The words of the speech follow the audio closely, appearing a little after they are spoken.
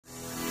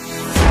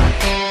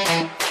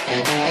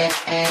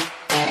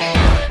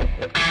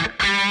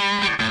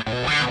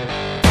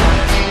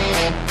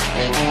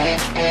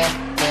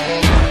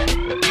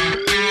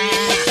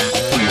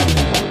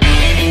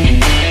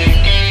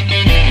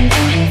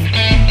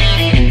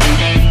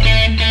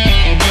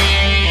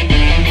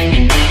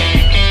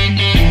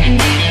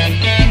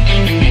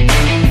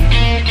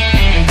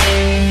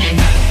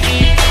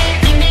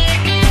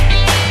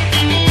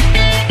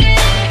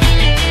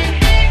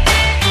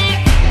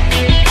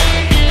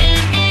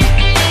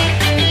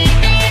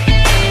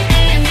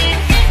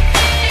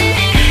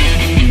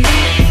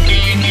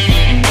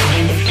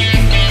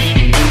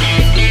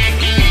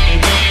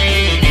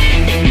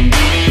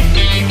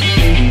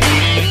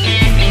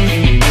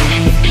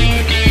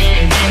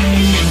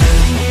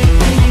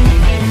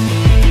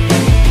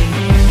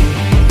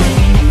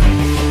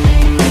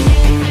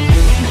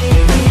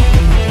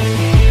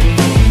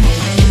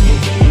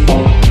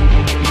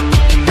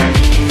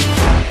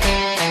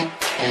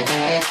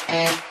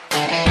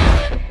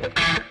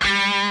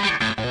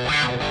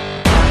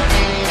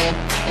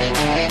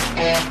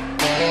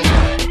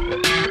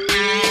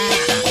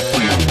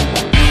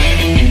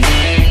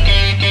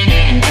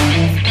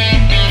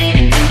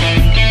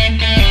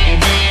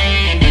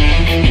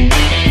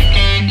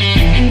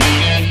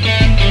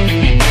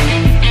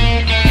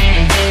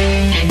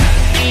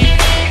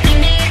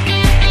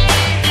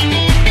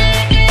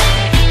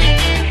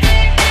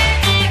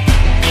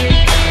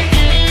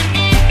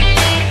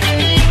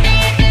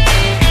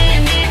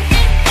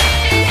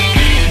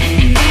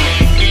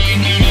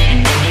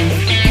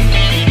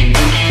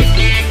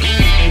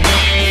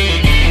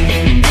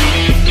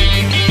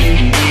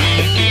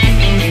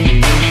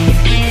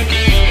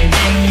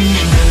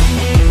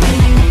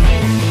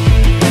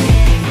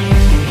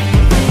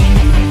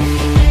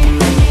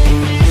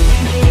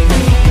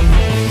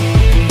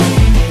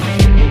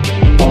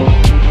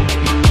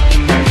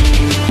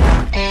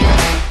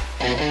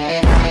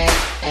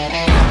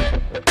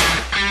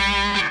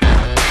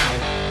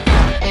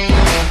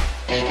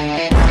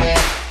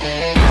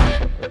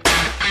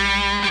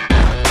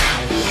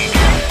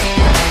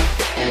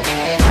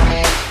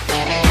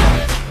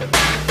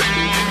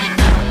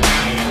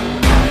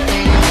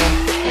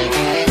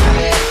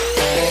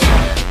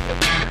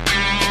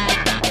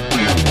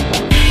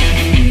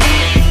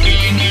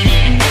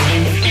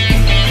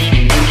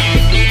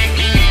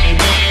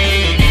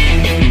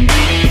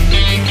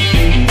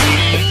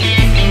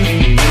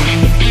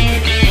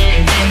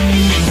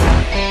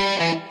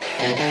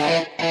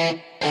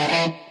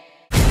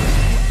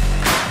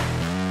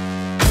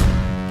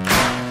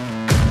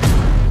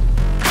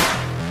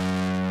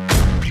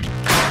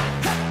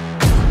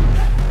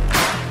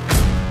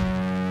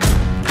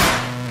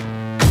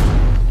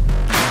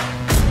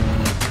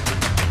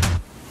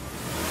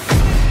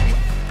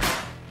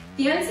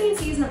The Unseen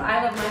season of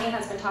I Love Money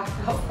has been talked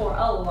about for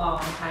a long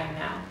time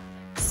now.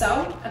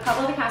 So, a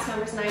couple of the cast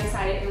members and I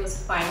decided it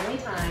was finally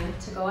time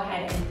to go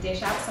ahead and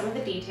dish out some of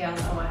the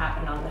details on what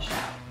happened on the show.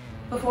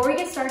 Before we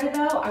get started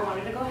though, I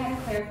wanted to go ahead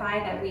and clarify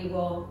that we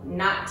will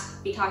not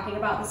be talking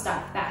about the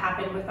stuff that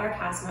happened with our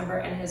cast member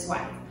and his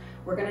wife.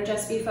 We're gonna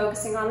just be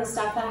focusing on the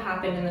stuff that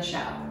happened in the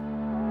show.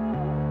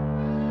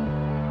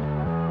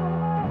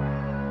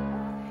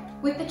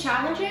 With the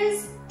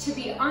challenges, to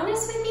be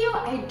honest with you,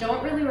 I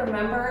don't really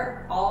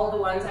remember all the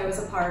ones I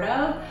was a part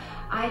of.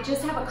 I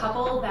just have a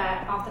couple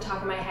that off the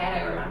top of my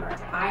head I remember.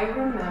 I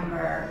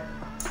remember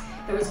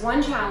there was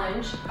one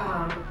challenge,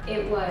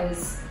 it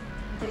was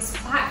this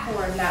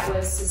platform that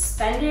was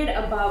suspended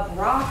above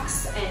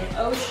rocks and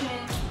ocean.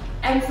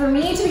 And for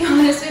me, to be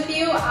honest with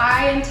you,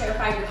 I am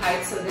terrified with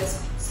heights, so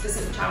this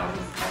specific challenge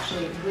was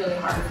actually really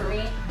hard for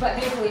me. But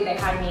thankfully they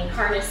had me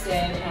harnessed in,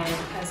 and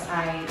because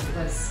I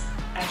was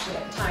actually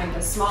at the time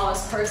the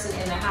smallest person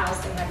in the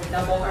house, they had to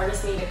double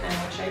harness me to kind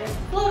of make sure I didn't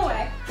float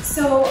away.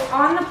 So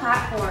on the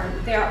platform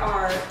there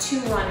are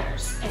two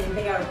runners and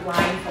they are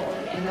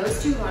blindfolded, and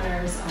those two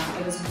runners,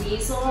 it was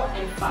Weasel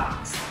and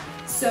Fox.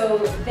 So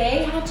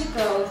they had to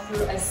go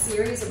through a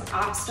series of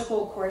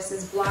obstacle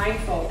courses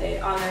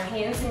blindfolded on their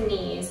hands and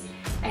knees,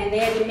 and they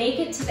had to make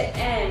it to the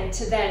end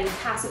to then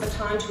pass a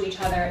baton to each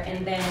other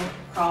and then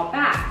crawl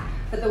back.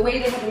 But the way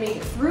they had to make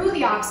it through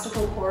the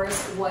obstacle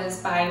course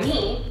was by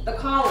me, the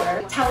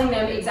caller, telling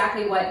them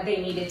exactly what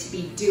they needed to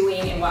be doing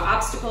and what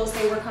obstacles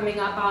they were coming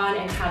up on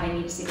and how they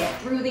needed to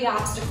get through the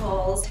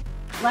obstacles.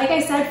 Like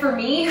I said, for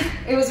me,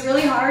 it was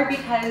really hard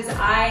because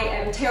I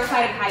am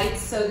terrified of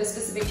heights, so this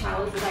specific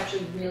challenge was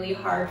actually really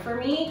hard for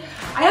me.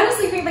 I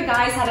honestly think the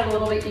guys had it a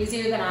little bit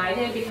easier than I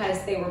did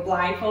because they were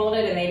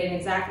blindfolded and they didn't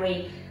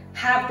exactly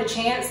have the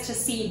chance to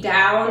see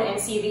down and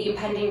see the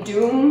impending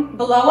doom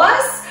below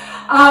us.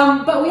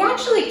 But we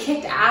actually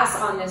kicked ass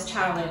on this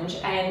challenge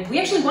and we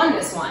actually won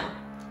this one.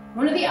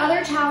 One of the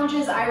other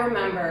challenges I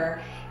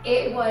remember,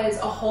 it was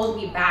a hold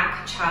me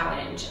back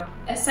challenge.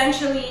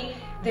 Essentially,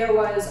 there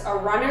was a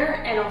runner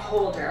and a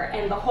holder,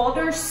 and the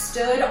holder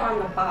stood on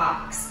the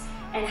box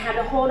and had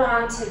to hold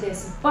on to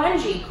this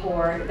bungee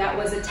cord that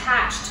was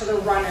attached to the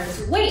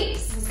runner's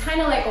waist. It was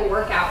kind of like a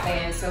workout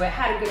band, so it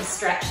had a good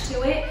stretch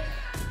to it.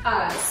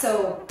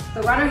 So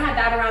the runner had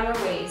that around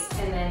their waist,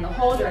 and then the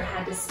holder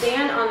had to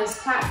stand on this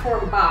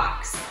platform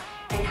box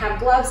and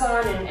have gloves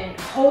on and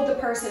hold the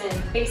person,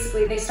 and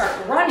basically they start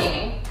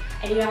running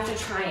and you have to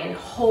try and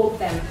hold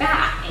them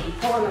back, and you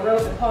pull on the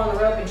rope and pull on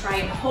the rope and try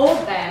and hold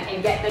them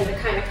and get them to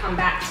kind of come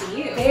back to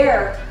you.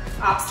 Their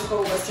obstacle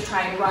was to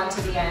try and run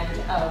to the end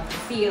of the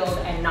field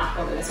and knock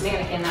over this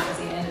mannequin that was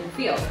the end of the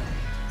field.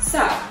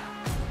 So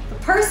the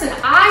person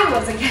I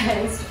was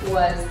against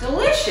was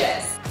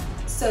Delicious.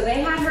 So they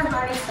had her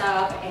harnessed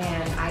up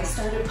and I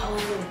started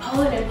pulling and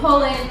pulling and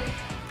pulling,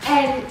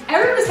 and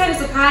everyone was kind of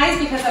surprised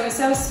because I was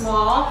so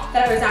small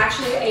that I was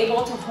actually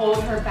able to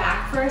hold her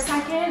back for a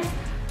second.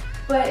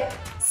 But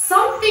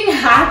something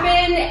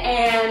happened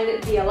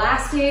and the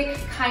elastic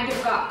kind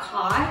of got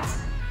caught,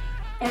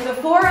 and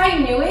before I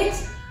knew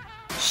it,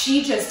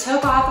 she just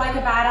took off like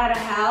a bat out of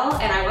hell,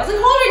 and I wasn't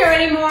holding her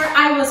anymore.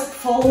 I was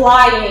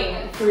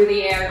flying through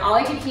the air, and all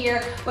I could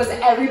hear was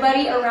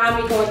everybody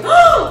around me going,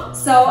 oh!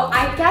 So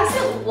I guess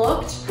it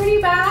looked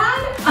pretty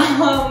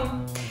bad.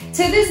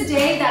 To this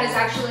day, that is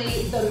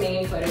actually the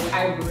main footage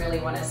I really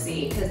want to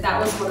see, because that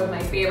was one of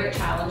my favorite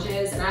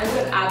challenges, and I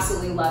would have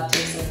absolutely loved to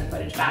have seen the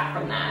footage back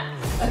from that.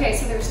 Okay,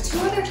 so there's 2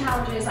 other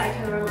challenges I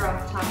can remember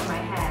off the top of my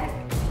head.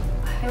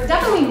 There were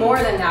definitely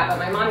more than that, but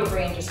my mommy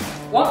brain just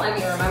won't let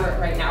me remember it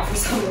right now for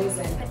some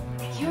reason.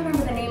 I can't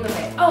remember the name of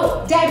it.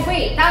 Oh, dead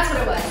weight, that's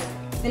what it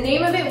was. The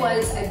name of it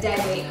was a dead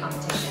weight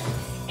competition.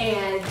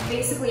 And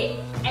basically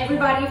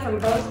everybody from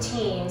both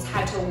teams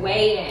had to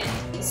weigh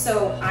in.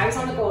 So I was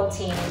on the gold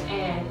team,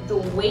 and the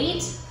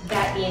weight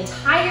that the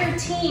entire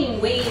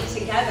team weighed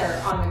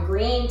together on the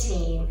green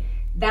team,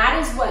 that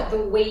is what the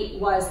weight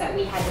was that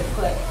we had to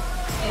put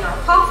in our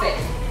coffin.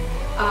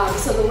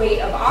 So the weight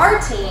of our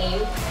team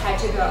had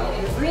to go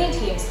in the green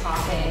team's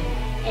coffin,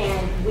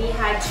 and we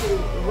had to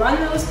run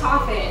those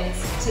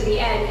coffins to the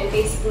end, and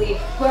basically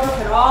whoever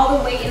put all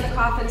the weight in the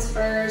coffins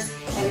first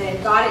and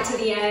then got it to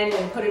the end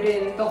and put it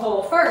in the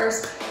hole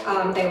first,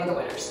 they were the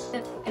winners.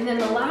 And then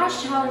the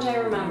last challenge I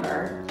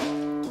remember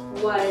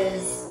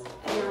was,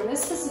 and on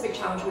this specific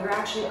challenge,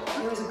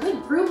 there was a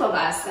good group of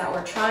us that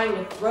were trying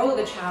to throw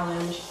the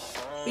challenge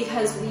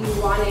because we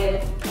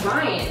wanted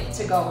Ryan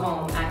to go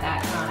home at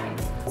that time.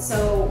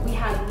 So we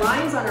had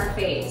lines on our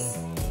face,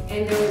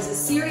 and there was a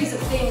series of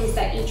things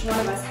that each one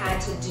of us had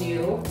to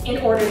do in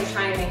order to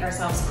try and make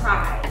ourselves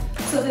cry.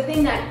 So the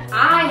thing that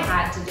I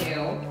had to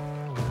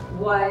do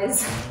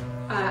was,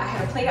 I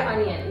had a plate of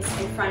onions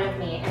in front of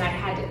me, and I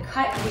had to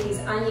cut these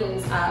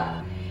onions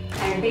up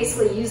and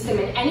basically use them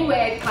in any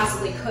way I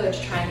possibly could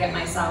to try and get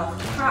myself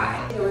to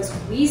cry. There was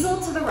Weasel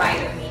to the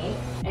right of me,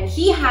 and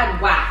he had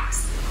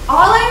wax.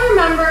 All I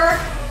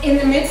remember in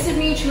the midst of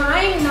me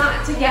trying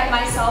not to get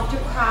myself to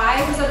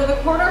cry was out of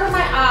the corner of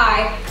my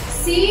eye,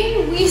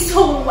 seeing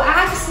Weasel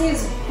wax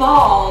his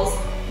balls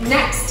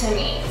next to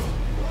me.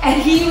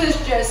 And he was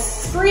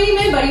just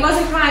screaming, but he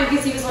wasn't crying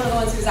because he was one of the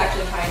ones who was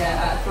actually trying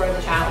to throw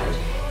the challenge.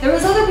 There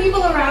was other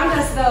people around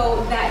us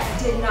though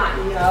that did not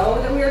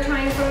know that we were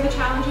trying to throw the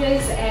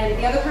challenges, and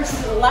the other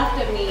person to the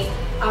left of me,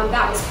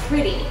 that was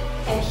Pretty.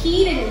 And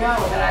he didn't know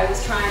that I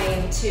was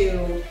trying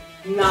to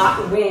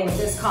not win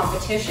this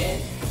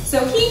competition.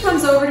 So he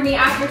comes over to me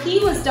after he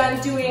was done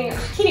doing, I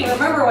can't even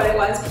remember what it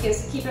was,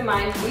 because keep in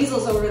mind,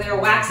 Weasel's over there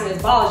waxing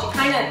his balls.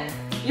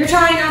 You're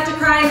trying not to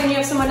cry, and then you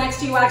have someone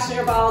next to you waxing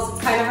your balls.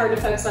 It's kind of hard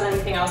to focus on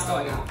anything else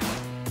going on.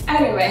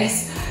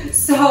 Anyways,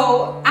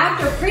 so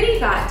after Pretty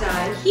got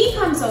done, he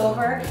comes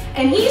over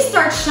and he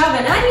starts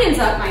shoving onions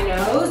up my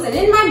nose and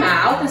in my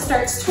mouth and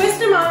starts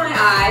twisting on my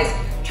eyes,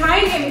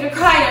 trying to get me to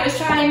cry. And I was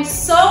trying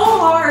so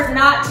hard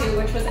not to,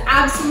 which was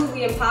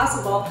absolutely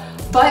impossible.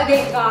 But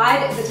thank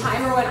God the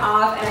timer went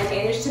off and I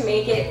managed to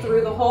make it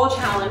through the whole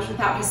challenge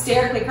without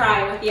hysterically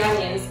crying with the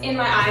onions in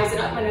my eyes and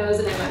up my nose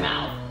and in my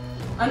mouth.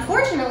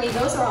 Unfortunately,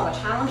 those are all the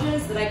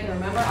challenges that I can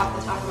remember off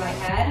the top of my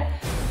head.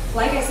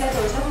 Like I said,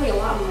 there was definitely a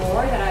lot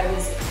more that I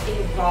was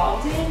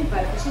involved in,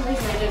 but for some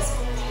reason I just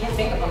can't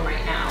think of them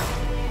right now.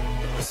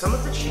 Some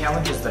of the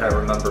challenges that I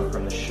remember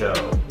from the show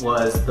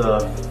was the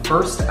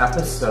first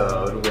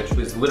episode, which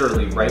was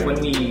literally right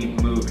when we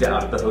moved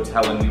out of the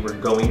hotel and we were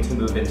going to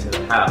move into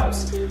the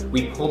house.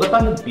 We pulled up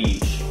on the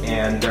beach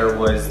and there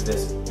was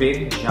this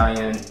big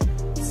giant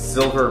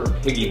silver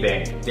piggy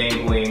bank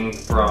dangling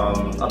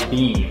from a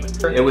beam.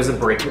 It was a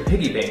break the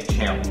piggy bank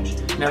challenge.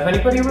 Now if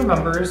anybody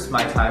remembers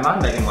my time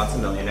on Megan Wants a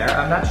Millionaire,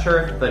 I'm not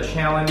sure if the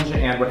challenge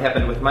and what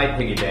happened with my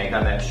piggy bank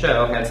on that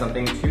show had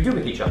something to do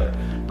with each other.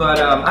 But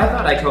I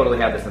thought I totally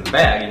had this in the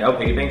bag, you know,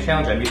 piggy bank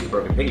challenge, I'm used to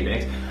broken piggy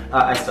banks.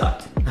 I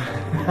sucked.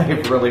 I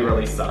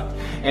really sucked.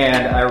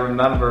 And I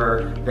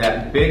remember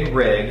that Big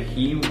Rig,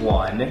 he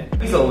won.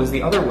 Weasel was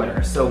the other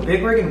winner. So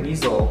Big Rig and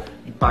Weasel,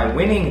 by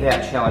winning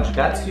that challenge,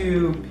 got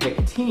to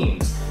pick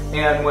teams.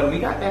 And when we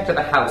got back to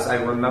the house, I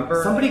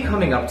remember somebody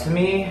coming up to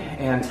me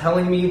and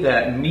telling me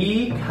that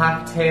me,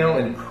 Cocktail,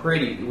 and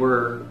Pretty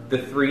were the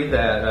three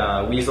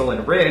that Weasel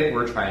and Rig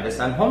were trying to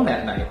send home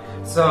that night.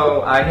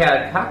 So I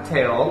had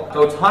Cocktail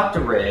go talk to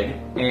Rig,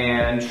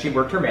 and she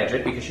worked her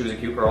magic because she was a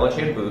cute girl and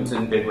she had boobs,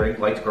 and Big Rig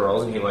liked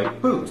girls and he liked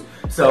boobs.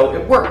 So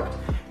it worked.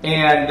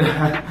 And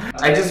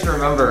I just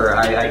remember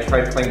I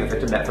tried playing the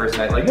victim that first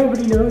night, like,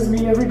 nobody knows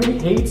me, everybody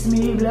hates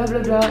me, blah,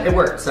 blah, blah. It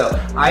worked. So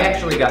I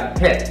actually got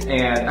picked,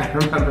 and I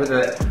remember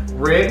that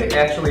Rig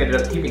actually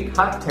ended up keeping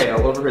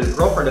Cocktail over his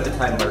girlfriend at the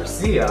time,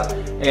 Marcia,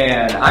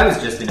 and I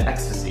was just in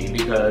ecstasy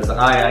because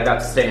I got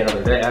to stay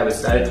another day. I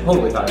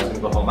totally thought I was going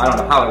to go home. I don't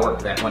know how I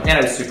worked that one, and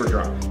I was super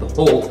drunk the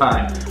whole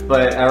time.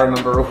 But I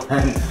remember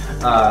when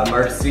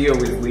Marcia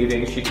was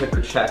leaving, she took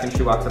her check and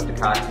she walks up to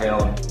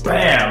Cocktail and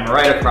bam,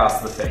 right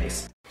across the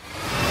face.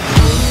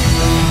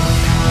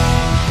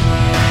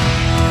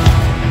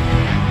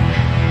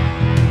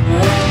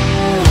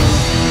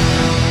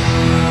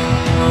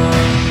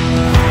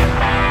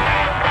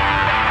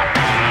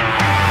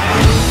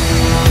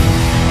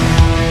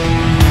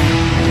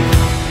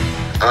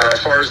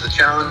 far as the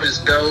challenges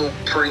go,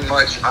 pretty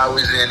much I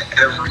was in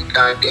every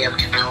goddamn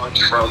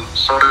challenge from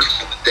first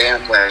to the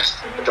damn last.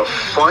 The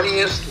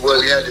funniest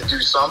was we had to do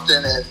something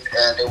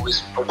and it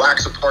was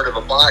wax a part of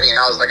a body, and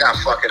I was like,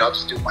 fuck it, I'll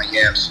just do my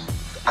yams.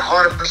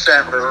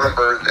 100%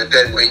 remember the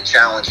dead weight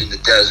challenge in the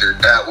desert.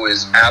 That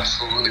was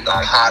absolutely the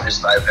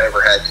hottest I've ever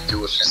had to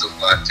do a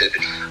physical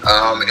activity.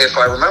 If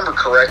I remember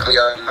correctly,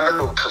 I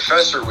remember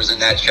Professor was in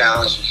that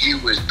challenge. He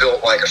was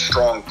built like a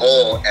strong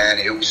bull, and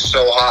it was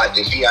so hot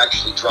that he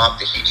actually dropped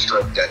the heat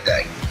stroke that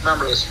day.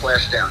 Remember the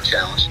splashdown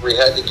challenge? We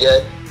had to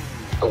get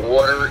the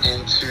water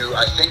into,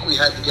 I think we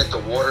had to get the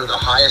water the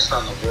highest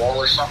on the wall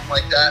or something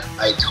like that.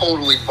 I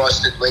totally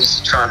busted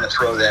Lacey trying to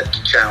throw that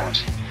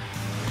challenge.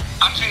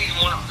 I'll tell you,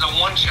 the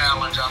one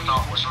challenge I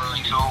thought was really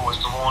cool was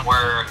the one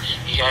where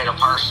you had a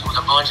person with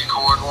a bungee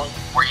cord one,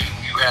 where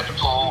you had to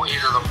pull,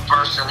 either the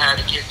person had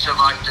to get to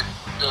like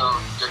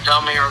the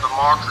dummy or the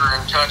marker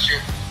and touch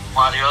it,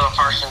 while the other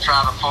person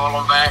tried to pull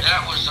them back.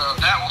 That was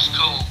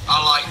cool.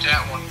 I liked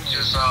that one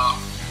because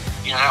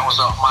that was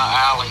up my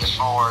alley as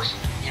far as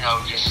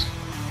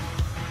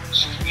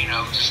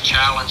just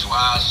challenge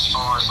wise, as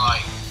far as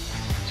like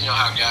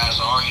how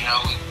guys are,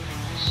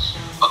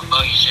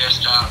 bug your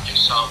chest out and do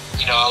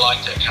something. I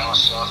like that kind of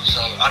stuff. So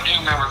I do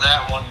remember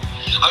that one.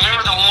 I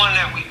remember the one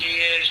that we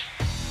did.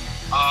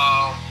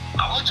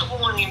 What's the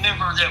one you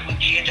remember that we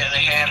did that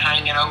they had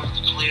hanging over the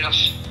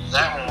cliffs?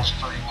 That one was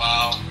pretty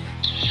wild.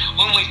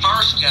 When we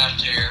first got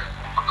there,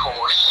 of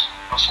course,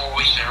 before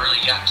we even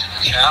really got to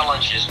the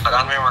challenges, but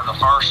I remember the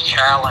first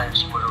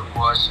challenge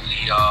was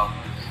the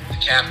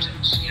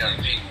captains. The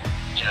big,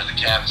 the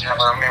captain. I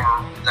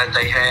remember that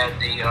they had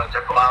the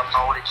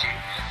blindfolded you.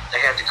 They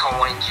had the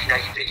coins, you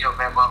pick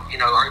them up,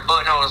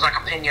 but no, it was like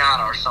a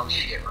pinata or some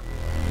shit.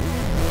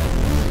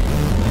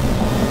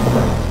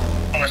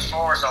 And as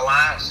far as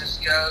alliances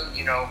go,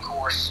 of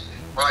course,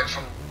 right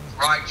from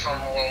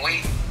when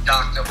we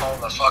docked up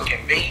on the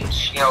fucking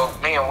beach,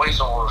 me and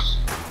Weasel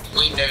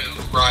we knew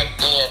right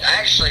then.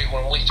 Actually,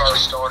 when we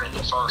first started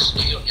the first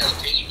deal, the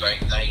piggy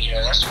bank thing,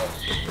 that's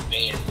when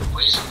me and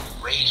Weasel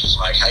was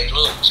like, hey,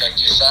 look, check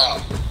this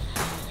out,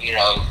 You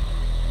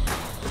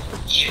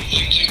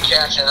get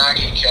captain, I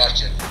get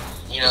captain.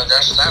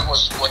 That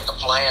was what the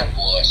plan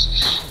was.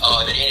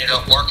 It ended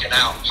up working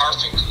out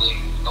perfectly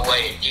the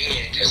way it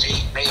did because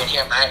me and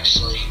him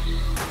actually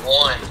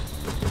won.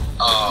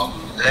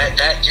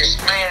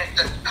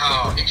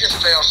 It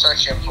just fell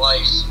such in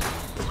place.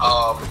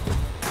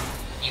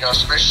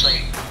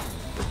 Especially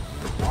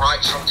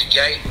right from the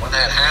gate when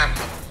that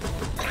happened.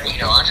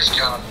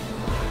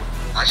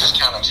 I just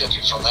kind of took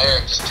it from there.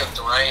 Just took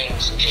the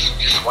reins and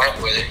just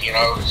went with it.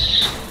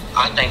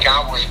 I think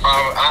I was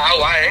probably,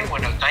 I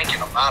wasn't thinking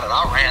about it.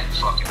 I ran the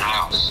fucking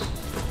house.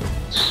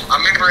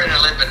 I remember in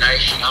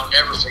elimination, I'll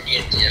never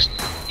forget this.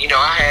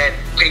 I had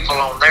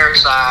people on their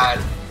side,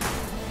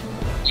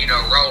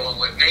 rolling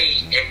with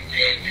me,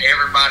 and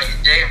everybody,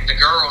 the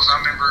girls,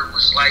 I remember it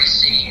was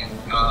Lacey and,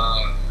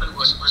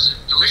 was it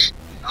Delicious?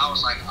 I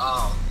was like,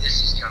 oh,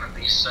 this is going to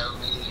be so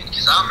good.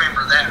 Because I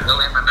remember that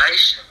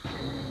elimination,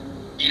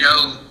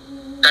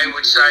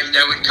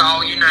 they would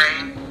call your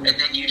name, and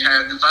then you'd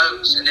have the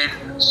votes, and then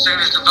as soon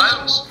as the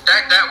votes,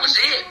 that was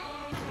it.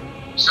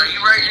 So you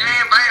raise your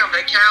hand, bam,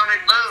 they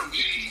counted, boom,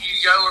 you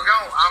go or go.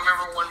 I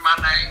remember when my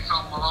name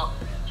come up,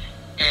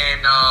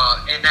 and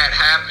that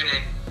happened,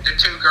 and the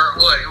two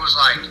girls, it was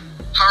like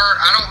her,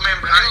 I don't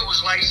remember, I know it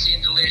was Lacey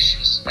and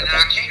Delicious, and then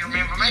I can't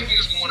remember, maybe it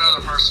was one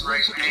other person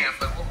raised their hand,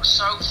 but what was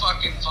so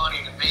fucking funny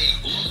to me,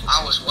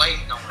 I was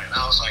waiting on it, and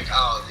I was like,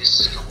 oh, this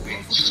is going to be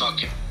the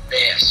fucking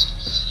best.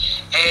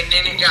 And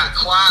then it got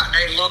quiet, and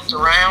they looked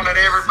around at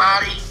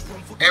everybody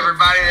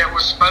that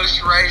was supposed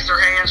to raise their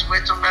hands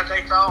with them that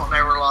they thought, and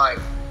they were like,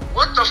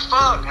 what the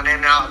fuck? And then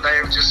they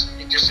were just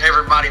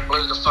everybody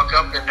blew the fuck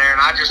up in there,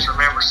 and I just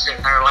remember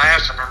sitting there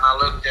laughing, and I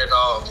looked at,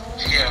 I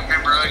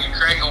remember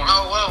Craig going,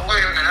 oh, well, wait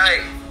a minute,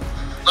 hey,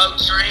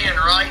 votes are in,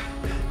 right?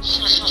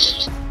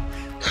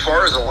 As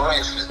far as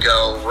alliances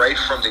go, right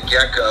from the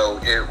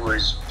get-go, it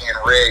was me and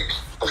Rig,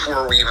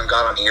 before we even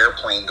got on the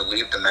airplane to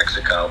leave to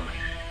Mexico.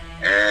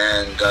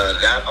 And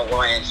that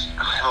alliance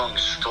hung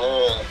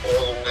strong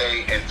all the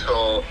way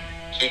until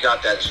he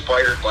got that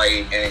spider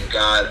bite and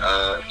got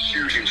a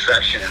huge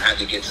infection and had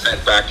to get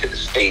sent back to the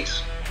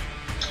States.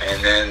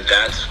 And then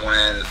that's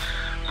when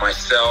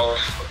myself,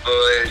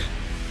 Hood,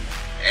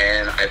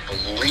 and I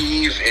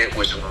believe it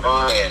was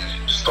Ryan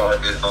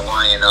started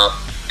allying up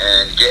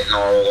and getting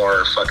all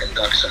our fucking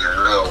ducks in a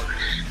row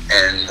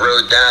and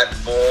rode that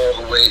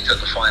all the way to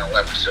the final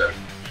episode.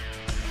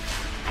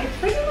 I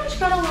pretty much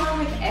got along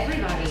with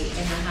everybody in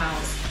the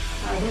house.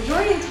 The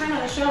majority of the time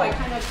on the show, I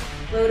kind of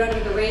rode under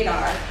the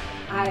radar.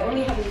 I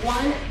only have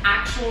one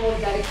actual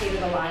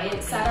dedicated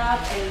alliance set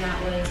up, and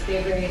that was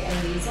Big Ray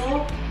and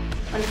Weasel.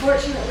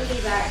 Unfortunately,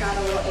 that got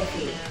a little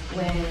iffy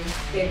when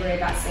Big Ray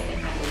got sick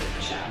and had to leave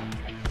the show.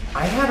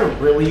 I had a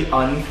really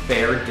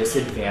unfair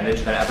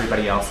disadvantage than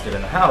everybody else did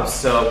in the house.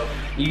 So,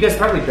 You guys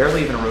probably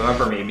barely even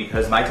remember me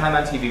because my time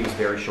on TV was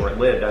very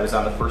short-lived. I was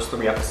on the first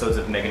 3 episodes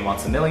of Megan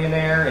Wants a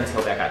Millionaire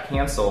until that got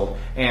canceled.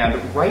 And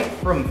right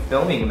from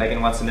filming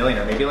Megan Wants a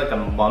Millionaire, maybe like a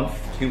month,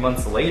 2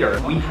 months later,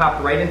 we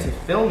hopped right into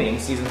filming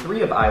season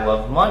 3 of I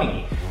Love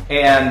Money.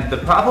 And the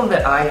problem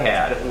that I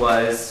had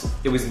was,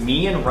 it was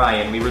me and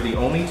Ryan, we were the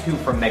only two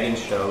from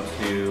Megan's show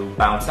to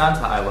bounce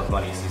onto I Love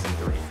Money season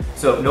 3.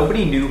 So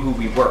nobody knew who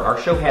we were. Our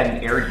show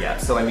hadn't aired yet.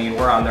 So I mean,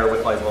 we're on there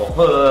with like Lil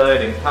Hood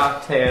and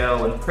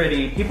Cocktail and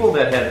Pretty, people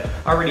that had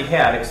already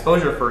had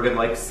exposure for a good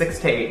like 6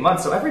 to 8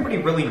 months. So everybody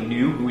really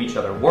knew who each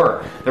other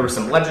were. There were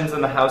some legends in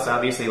the house,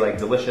 obviously, like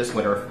Delicious,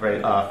 winner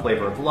of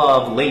Flavor of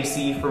Love,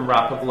 Lacey from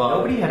Rock of Love.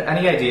 Nobody had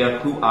any idea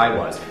who I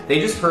was. They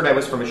just heard I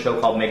was from a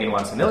show called Megan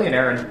Wants a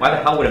Millionaire, and why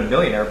the hell would a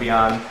millionaire be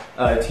on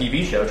a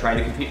TV show trying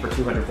to compete for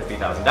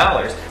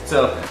 $250,000?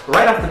 So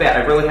right off the bat,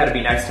 I really had to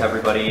be nice to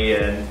everybody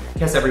and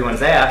kiss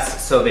everyone's ass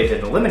so they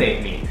didn't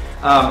eliminate me.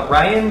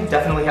 Ryan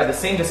definitely had the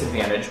same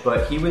disadvantage,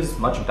 but he was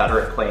much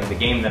better at playing the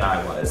game than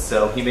I was,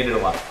 so he made it a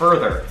lot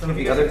further. Some of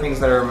the other things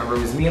that I remember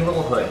was me and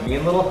Lil Hood. Me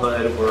and Lil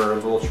Hood were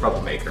little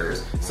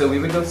troublemakers, so we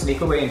would go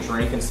sneak away and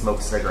drink and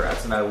smoke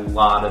cigarettes, and a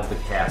lot of the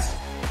cast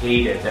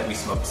hated that we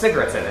smoked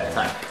cigarettes at that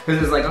time. Because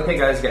it was like, okay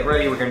guys, get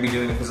ready, we're gonna be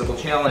doing a physical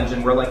challenge,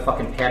 and we're like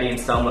fucking Patty and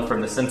Selma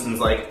from The Simpsons,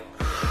 like,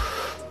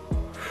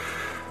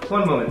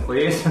 one moment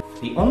please.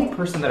 The only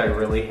person that I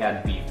really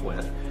had beef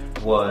with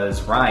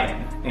was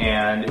Ryan,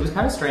 and it was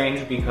kind of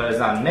strange because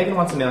on Megan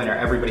Wants a Millionaire,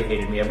 everybody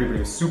hated me, everybody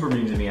was super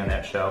mean to me on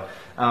that show,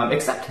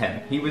 except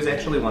him. He was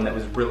actually one that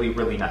was really,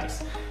 really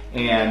nice,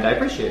 and I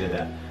appreciated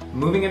that.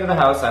 Moving into the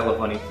house, I Love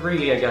Money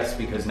 3, I guess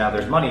because now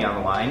there's money on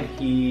the line,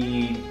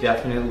 he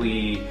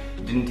definitely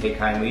didn't take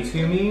kindly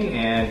to me,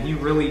 and he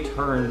really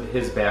turned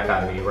his back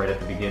on me right at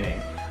the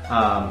beginning.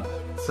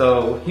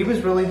 So he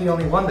was really the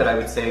only one that I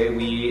would say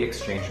we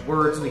exchanged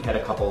words, we had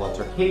a couple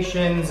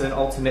altercations, and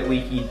ultimately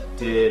he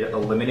did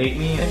eliminate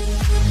me. I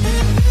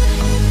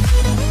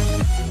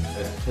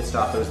was pissed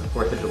off, it was the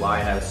 4th of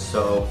July and I was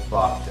so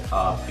fucked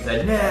up. He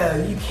said,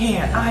 no, you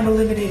can't, I'm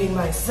eliminating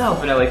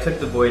myself. And I like took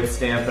the void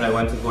stamp and I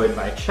went to void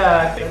my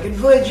check. I can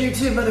void you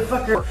too,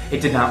 motherfucker.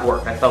 It did not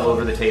work. I fell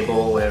over the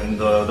table and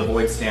the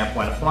void stamp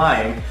went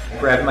flying. I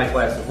grabbed my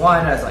glass of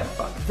wine, I was like,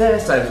 fuck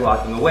this. I was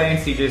walking away and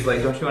CJ's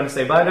like, don't you want to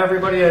say bye to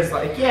everybody? I was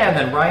like, yeah, and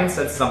then Ryan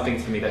said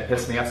something to me that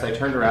pissed me off, so I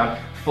turned around,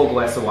 full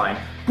glass of wine,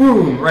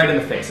 boom, right in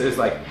the face. It was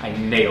like, I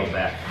nailed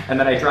that. And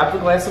then I dropped the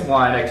glass of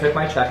wine, I took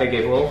my check, I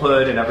gave Lil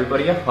Hood and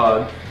everybody a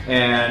hug,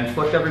 and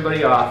flicked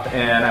everybody off,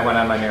 and I went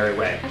on my merry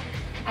way.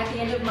 At the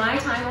end of my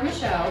time on the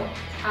show,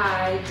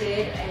 I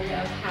did end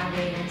up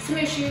having some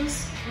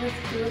issues with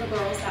 2 of the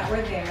girls that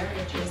were there,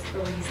 which is the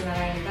reason that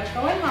I ended up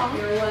going home.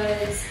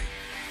 There was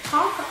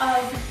talk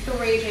of the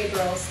Ray J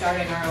girls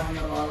starting our own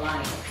little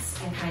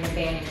alliance and kind of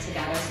banding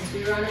together since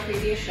we were on a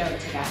previous show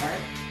together.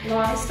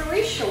 Long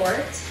story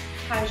short,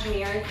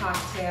 Cashmere and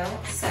Cocktail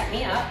set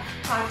me up.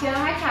 Cocktail,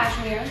 hi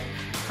Cashmere,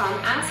 come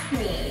ask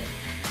me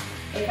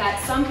if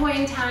at some point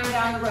in time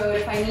down the road,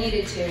 if I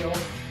needed to,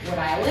 would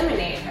I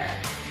eliminate her?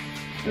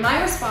 And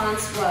my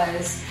response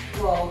was,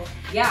 well,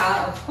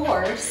 yeah, of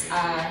course.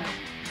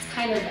 It's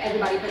kind of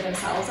everybody for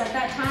themselves at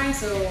that time,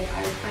 so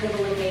I would kind of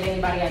eliminate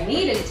anybody I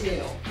needed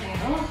to.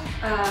 Well,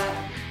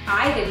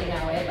 I didn't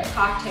know it, but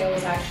Cocktail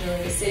was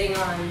actually sitting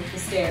on the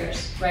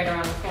stairs right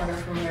around the corner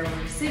from where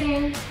we were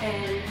sitting,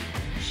 and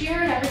she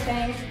heard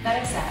everything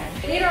that I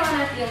said. Later on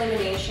at the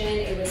elimination,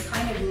 it was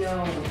kind of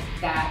known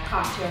that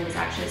Cocktail was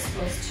actually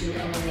supposed to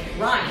eliminate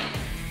Ryan.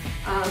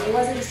 It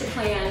wasn't just a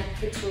plan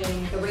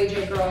between the Ray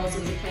J girls,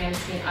 it was a plan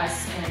between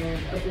us and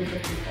a group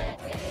of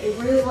people.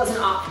 It really wasn't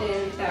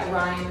often that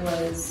Ryan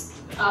was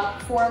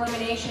up for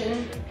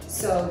elimination,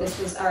 so this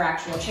was our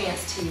actual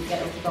chance to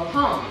get him to go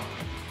home.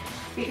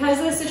 Because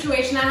of the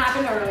situation that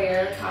happened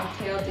earlier,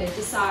 Cocktail did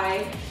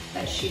decide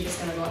that she was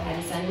gonna go ahead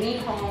and send me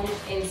home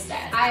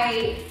instead.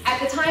 I, at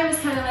the time, was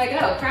kind of like,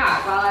 oh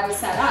crap, well I was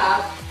set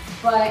up,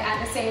 but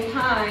at the same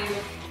time,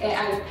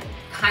 I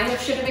kind of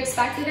should have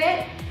expected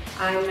it.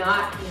 I'm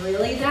not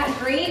really that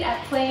great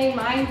at playing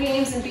mind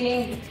games and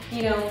being,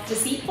 you know,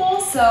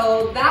 deceitful,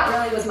 so that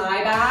really was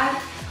my bad.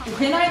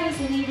 When I was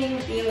leaving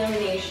the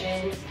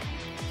elimination,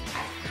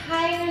 I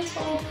kind of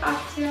told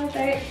Cocktail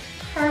that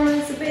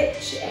Karma's a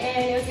bitch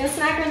and it was gonna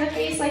smack her in the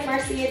face like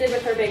Marcia did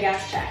with her big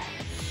ass check.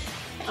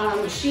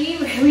 She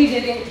really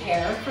didn't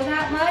care for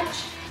that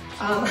much.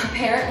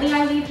 Apparently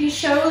I leave these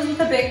shows with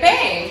a big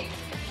bang.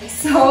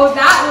 So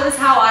that was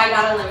how I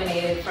got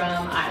eliminated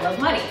from I Love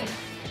Money.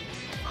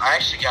 I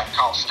actually got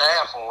called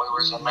staff when we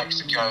was in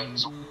Mexico.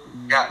 So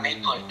got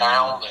me put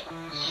down, but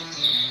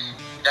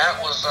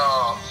that was,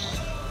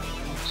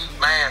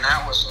 man,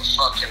 that was a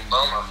fucking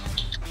bummer.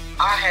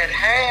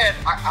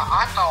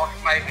 I thought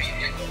maybe,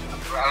 and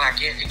I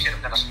get it could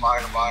have been a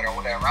spider bite or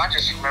whatever. I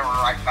just remember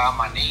right by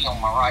my knee on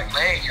my right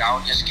leg, I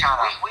was just kind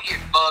of, we get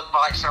bug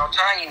bites all the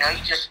time, you know,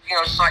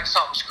 it's like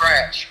something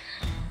scratch.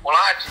 Well,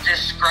 I was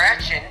just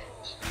scratching.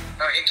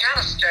 It kind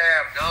of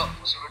stabbed up.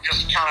 It was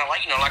just kind of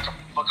like, you know, like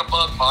a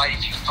bug bite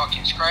if you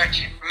fucking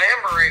scratch it.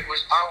 Remember,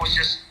 I was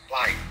just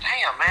like,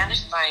 damn, man,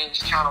 this thing's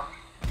kind of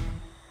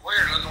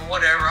weird looking,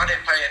 whatever. I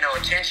didn't pay it no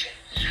attention.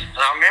 And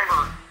I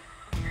remember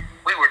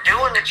we were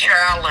doing the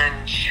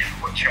challenge.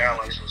 What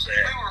challenge was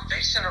that?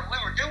 We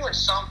were doing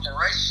something,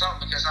 racing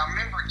something, because I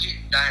remember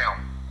getting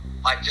down,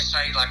 like just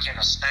say like in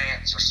a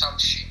stance or some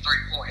shit,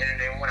 3-point, and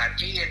then when I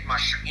did, my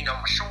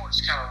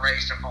shorts kind of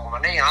raised up on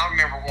my knee. And I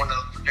remember one of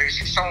the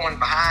producers, someone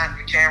behind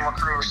the camera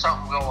crew or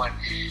something, going,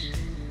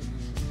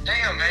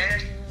 "Damn,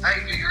 man,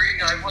 hey,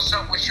 like, what's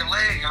up with your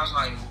leg?" I was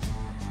like,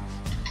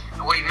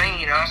 "What do you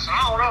mean?" I said,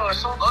 "I don't know,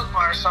 it's some ugly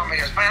or something."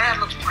 He goes, "Man, that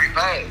looks pretty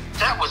bad."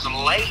 That was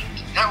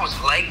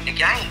late in the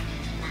game.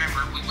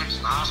 Remember, we went to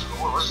the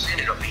hospital. It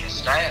ended up being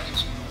stabbed.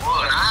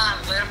 When I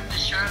left the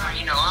show,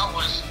 I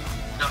was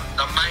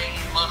the main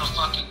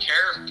motherfucking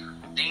character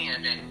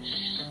then, and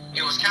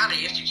it was kind of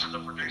iffy for the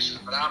producers,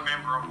 but I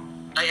remember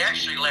they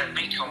actually let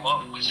me come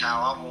up with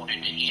how I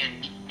wanted to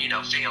end,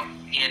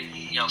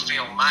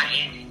 film my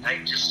ending. They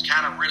just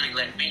kind of really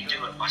let me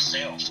do it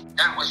myself.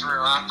 That was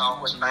real, I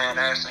thought was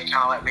badass. They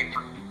kind of let me,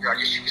 I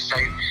guess you could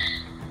say,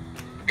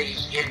 be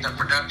in the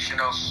production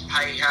of,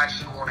 hey, how do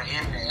you want to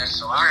end this?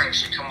 So I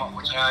actually come up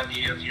with the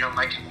idea of,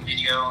 making the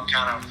video and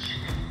kind of,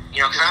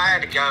 because I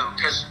had to go,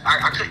 because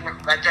I couldn't,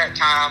 at that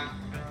time,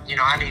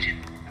 I needed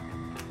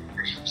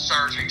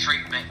surgery,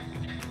 treatment,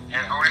 and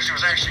there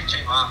was actually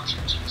 2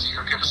 options. It was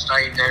either could have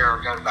stayed there or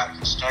go back to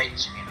the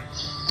States.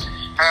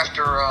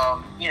 After,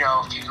 a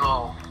few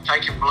little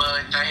taking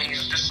blood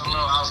things, just a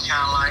little, I was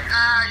kind of like,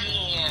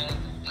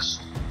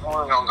 just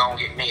gonna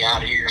get me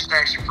out of here. It's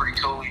actually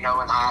pretty cool, in the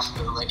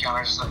hospital, they kind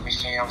of just let me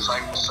film, say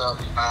what's up,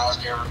 advise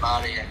to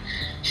everybody, and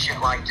shit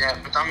like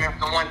that. But I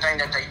remember the one thing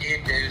that they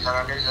did do that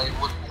I knew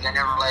they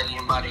never let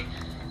anybody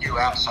do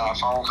outside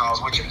phone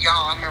calls, which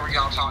I remember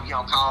y'all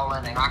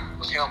calling, and I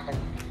was helping.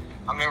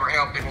 I remember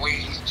helping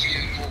Weezy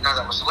Q,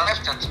 that was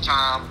left at the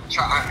time,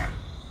 try,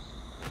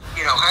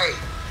 hey,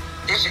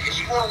 if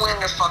you want to win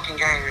this fucking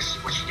game, this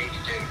is what you need to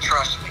do.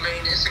 Trust me. I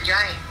mean, it's a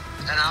game,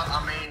 and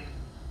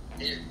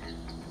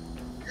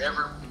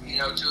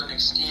to an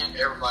extent,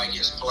 everybody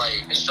gets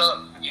played. It's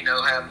up,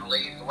 having to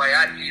leave the way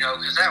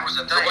because that was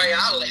the thing. The way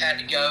I had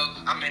to go,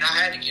 I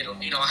had to get,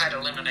 I had to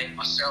eliminate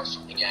myself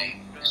from the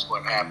game. Is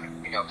what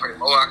happened, pretty much.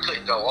 Well, I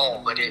couldn't go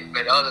on, but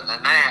other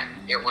than that,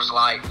 it was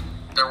like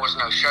there was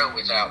no show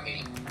without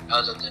me,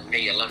 other than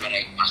me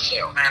eliminating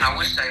myself. Man, I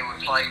wish they would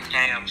play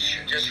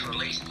just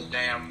release the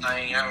damn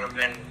thing. That would have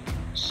been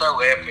so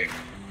epic.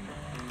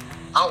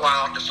 I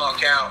wowed the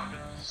fuck out.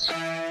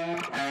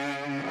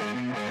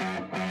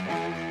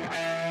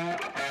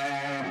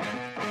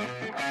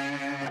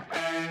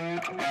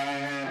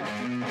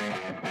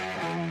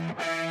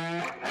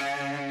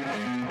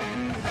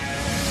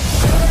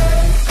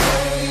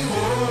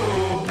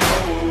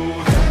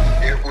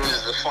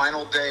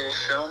 Final day of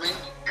filming,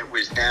 it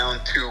was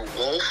down to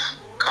Wolf,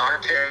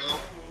 Cocktail,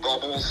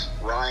 Bubbles,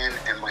 Ryan,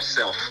 and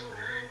myself.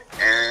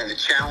 And the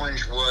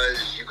challenge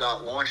was you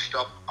got launched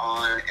up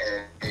on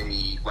a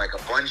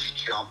bungee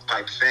jump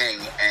type thing,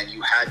 and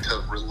you had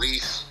to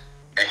release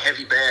a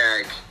heavy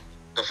bag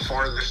the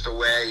farthest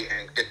away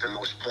and get the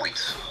most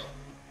points.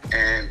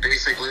 And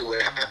basically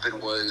what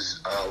happened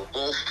was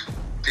Wolf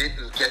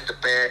didn't get the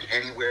bag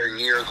anywhere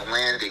near the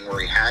landing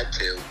where he had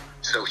to,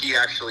 so he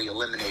actually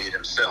eliminated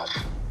himself.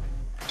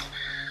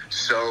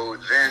 So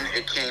then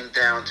it came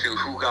down to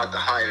who got the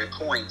higher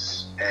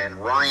points, and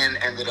Ryan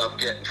ended up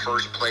getting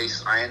first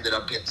place, I ended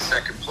up getting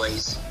second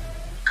place,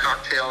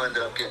 Cocktail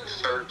ended up getting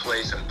third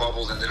place, and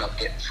Bubbles ended up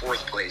getting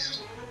fourth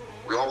place.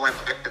 We all went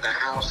back to the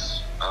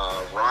house.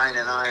 Ryan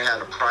and I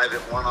had a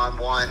private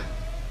one-on-one.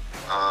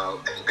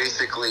 And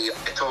basically,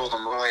 I told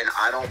him, Ryan,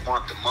 I don't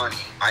want the money.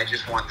 I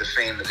just want the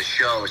fame of the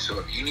show. So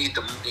if you need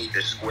the money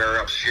to square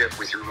up shit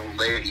with your little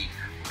lady,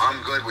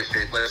 I'm good with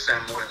it. Let's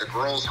send one of the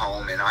girls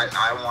home, and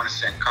I want to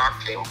send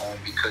Cocktail home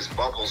because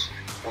Bubbles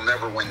will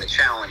never win the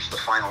challenge, the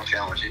final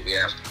challenge that we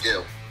have to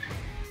do.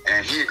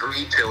 And he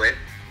agreed to it.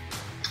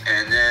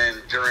 And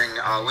then during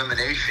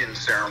elimination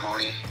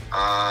ceremony,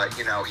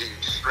 he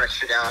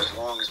stretched it out as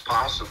long as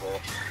possible.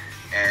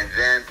 And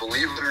then,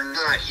 believe it or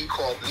not, he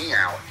called me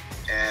out.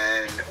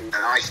 And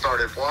when I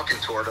started walking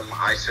toward him,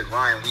 I said,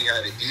 Ryan, we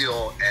had a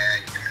deal,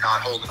 and you're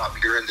not holding up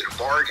your end of the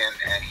bargain.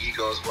 And he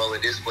goes, well,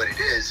 it is what it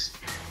is.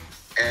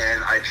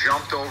 And I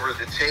jumped over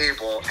the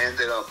table,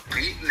 ended up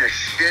beating the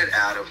shit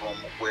out of him,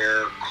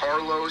 where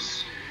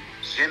Carlos,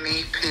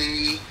 Jimmy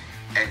P,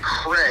 and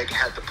Craig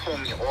had to pull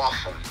me off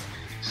him.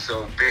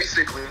 So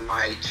basically,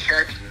 my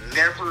check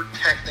never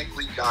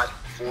technically got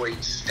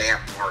void stamp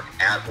mark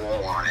at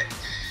all on it.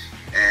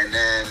 And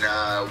then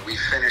we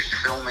finished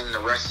filming the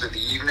rest of the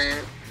evening,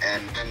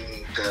 and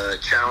then the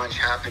challenge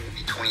happened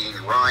between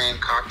Ryan,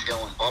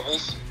 Cocktail, and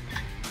Bubbles.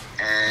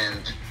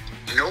 And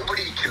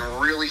nobody can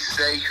really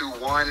say who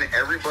won.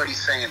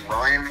 Everybody's saying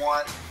Ryan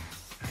won.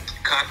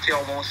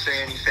 Cocktail won't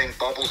say anything,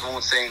 Bubbles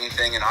won't say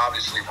anything, and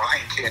obviously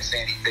Ryan can't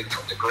say anything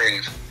from the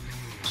grave.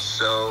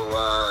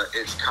 So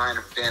it's kind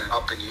of been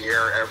up in the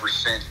air ever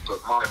since,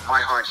 but my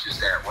hunch is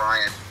that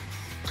Ryan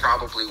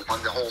probably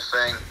won the whole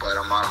thing, but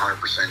I'm not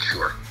 100%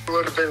 sure. It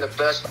would have been the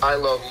best I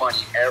Love Money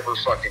ever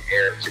fucking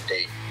aired to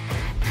date.